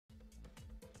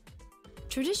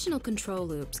Traditional control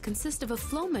loops consist of a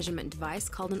flow measurement device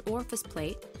called an orifice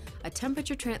plate, a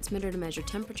temperature transmitter to measure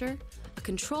temperature, a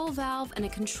control valve, and a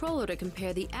controller to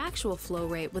compare the actual flow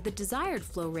rate with the desired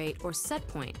flow rate or set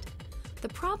point. The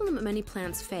problem that many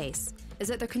plants face is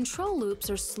that their control loops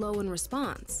are slow in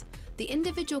response. The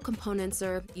individual components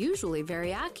are usually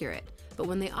very accurate, but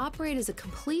when they operate as a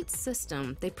complete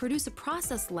system, they produce a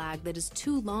process lag that is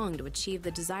too long to achieve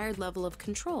the desired level of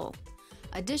control.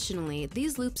 Additionally,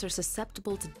 these loops are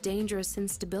susceptible to dangerous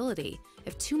instability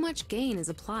if too much gain is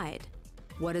applied.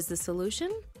 What is the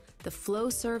solution? The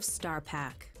Flowserve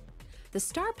StarPac. The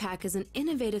StarPac is an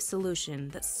innovative solution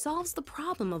that solves the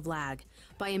problem of lag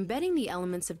by embedding the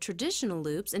elements of traditional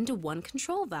loops into one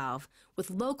control valve with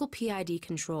local PID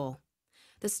control.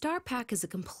 The StarPac is a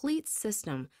complete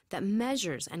system that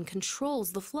measures and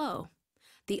controls the flow.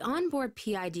 The onboard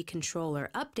PID controller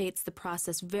updates the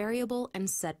process variable and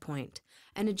set point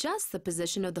and adjusts the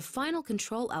position of the final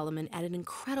control element at an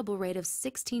incredible rate of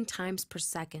 16 times per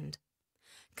second.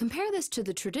 Compare this to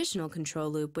the traditional control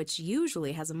loop, which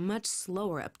usually has a much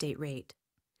slower update rate.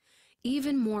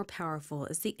 Even more powerful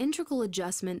is the integral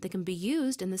adjustment that can be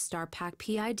used in the StarPac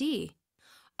PID.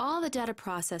 All the data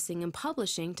processing and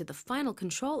publishing to the final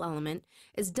control element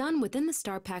is done within the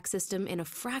StarPac system in a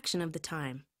fraction of the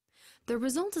time. The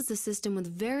result is a system with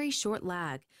very short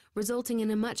lag, resulting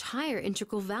in a much higher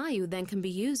integral value than can be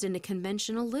used in a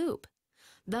conventional loop.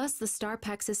 Thus, the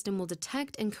StarPac system will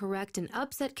detect and correct an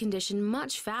upset condition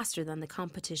much faster than the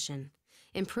competition,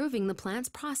 improving the plant's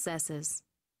processes.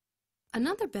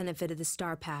 Another benefit of the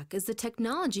StarPac is the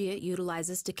technology it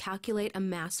utilizes to calculate a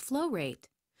mass flow rate.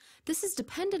 This is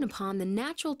dependent upon the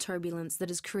natural turbulence that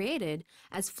is created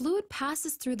as fluid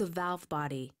passes through the valve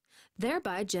body,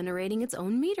 thereby generating its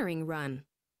own metering run.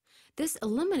 This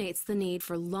eliminates the need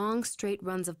for long, straight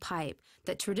runs of pipe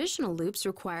that traditional loops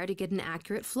require to get an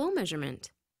accurate flow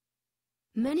measurement.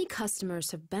 Many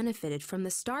customers have benefited from the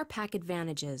StarPac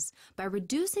advantages by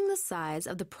reducing the size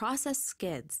of the process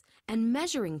skids and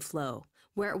measuring flow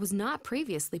where it was not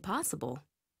previously possible.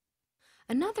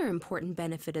 Another important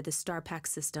benefit of the StarPac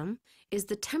system is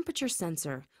the temperature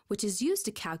sensor, which is used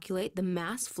to calculate the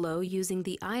mass flow using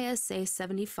the ISA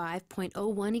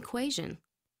 75.01 equation.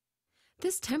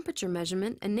 This temperature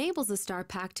measurement enables the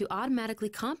StarPac to automatically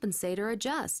compensate or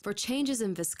adjust for changes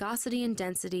in viscosity and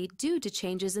density due to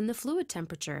changes in the fluid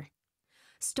temperature.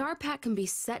 StarPac can be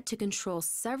set to control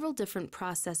several different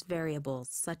process variables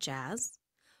such as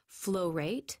flow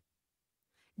rate,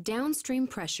 downstream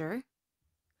pressure,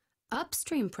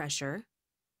 upstream pressure,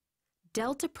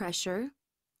 delta pressure,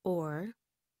 or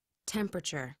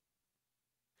temperature.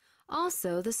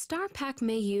 Also, the StarPac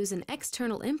may use an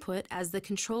external input as the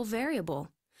control variable.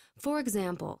 For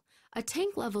example, a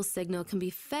tank level signal can be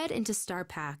fed into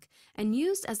StarPac and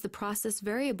used as the process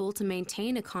variable to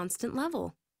maintain a constant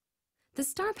level. The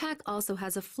StarPac also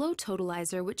has a flow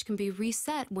totalizer which can be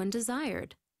reset when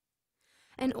desired.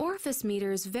 An orifice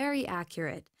meter is very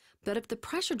accurate, but if the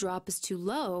pressure drop is too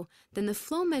low, then the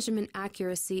flow measurement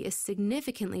accuracy is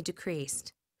significantly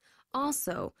decreased.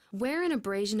 Also, wear and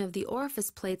abrasion of the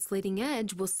orifice plate's leading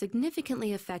edge will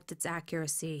significantly affect its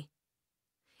accuracy.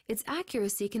 Its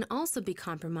accuracy can also be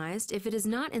compromised if it is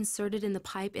not inserted in the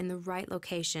pipe in the right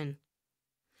location.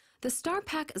 The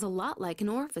StarPac is a lot like an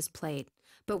orifice plate,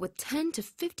 but with 10 to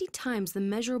 50 times the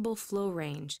measurable flow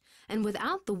range, and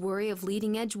without the worry of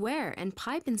leading edge wear and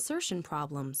pipe insertion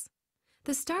problems.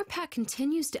 The StarPac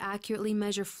continues to accurately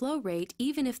measure flow rate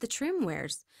even if the trim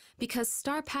wears, because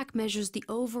StarPac measures the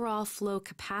overall flow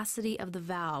capacity of the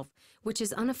valve, which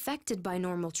is unaffected by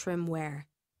normal trim wear.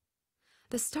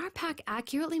 The StarPac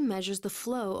accurately measures the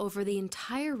flow over the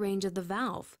entire range of the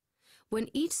valve. When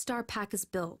each StarPac is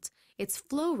built, its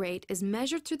flow rate is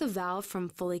measured through the valve from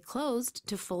fully closed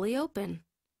to fully open.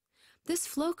 This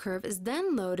flow curve is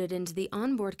then loaded into the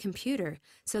onboard computer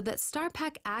so that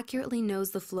StarPac accurately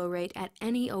knows the flow rate at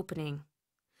any opening.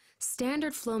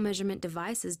 Standard flow measurement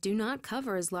devices do not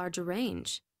cover as large a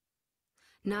range.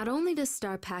 Not only does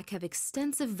StarPac have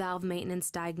extensive valve maintenance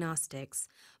diagnostics,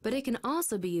 but it can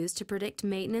also be used to predict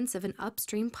maintenance of an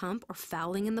upstream pump or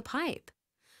fouling in the pipe.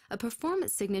 A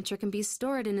performance signature can be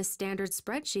stored in a standard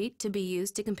spreadsheet to be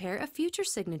used to compare a future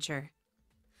signature.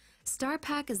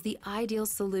 StarPac is the ideal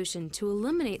solution to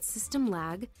eliminate system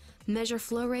lag, measure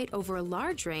flow rate over a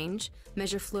large range,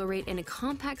 measure flow rate in a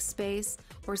compact space,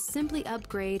 or simply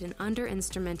upgrade an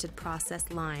under-instrumented process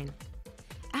line.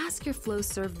 Ask your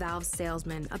Flowserve valve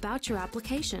salesman about your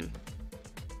application.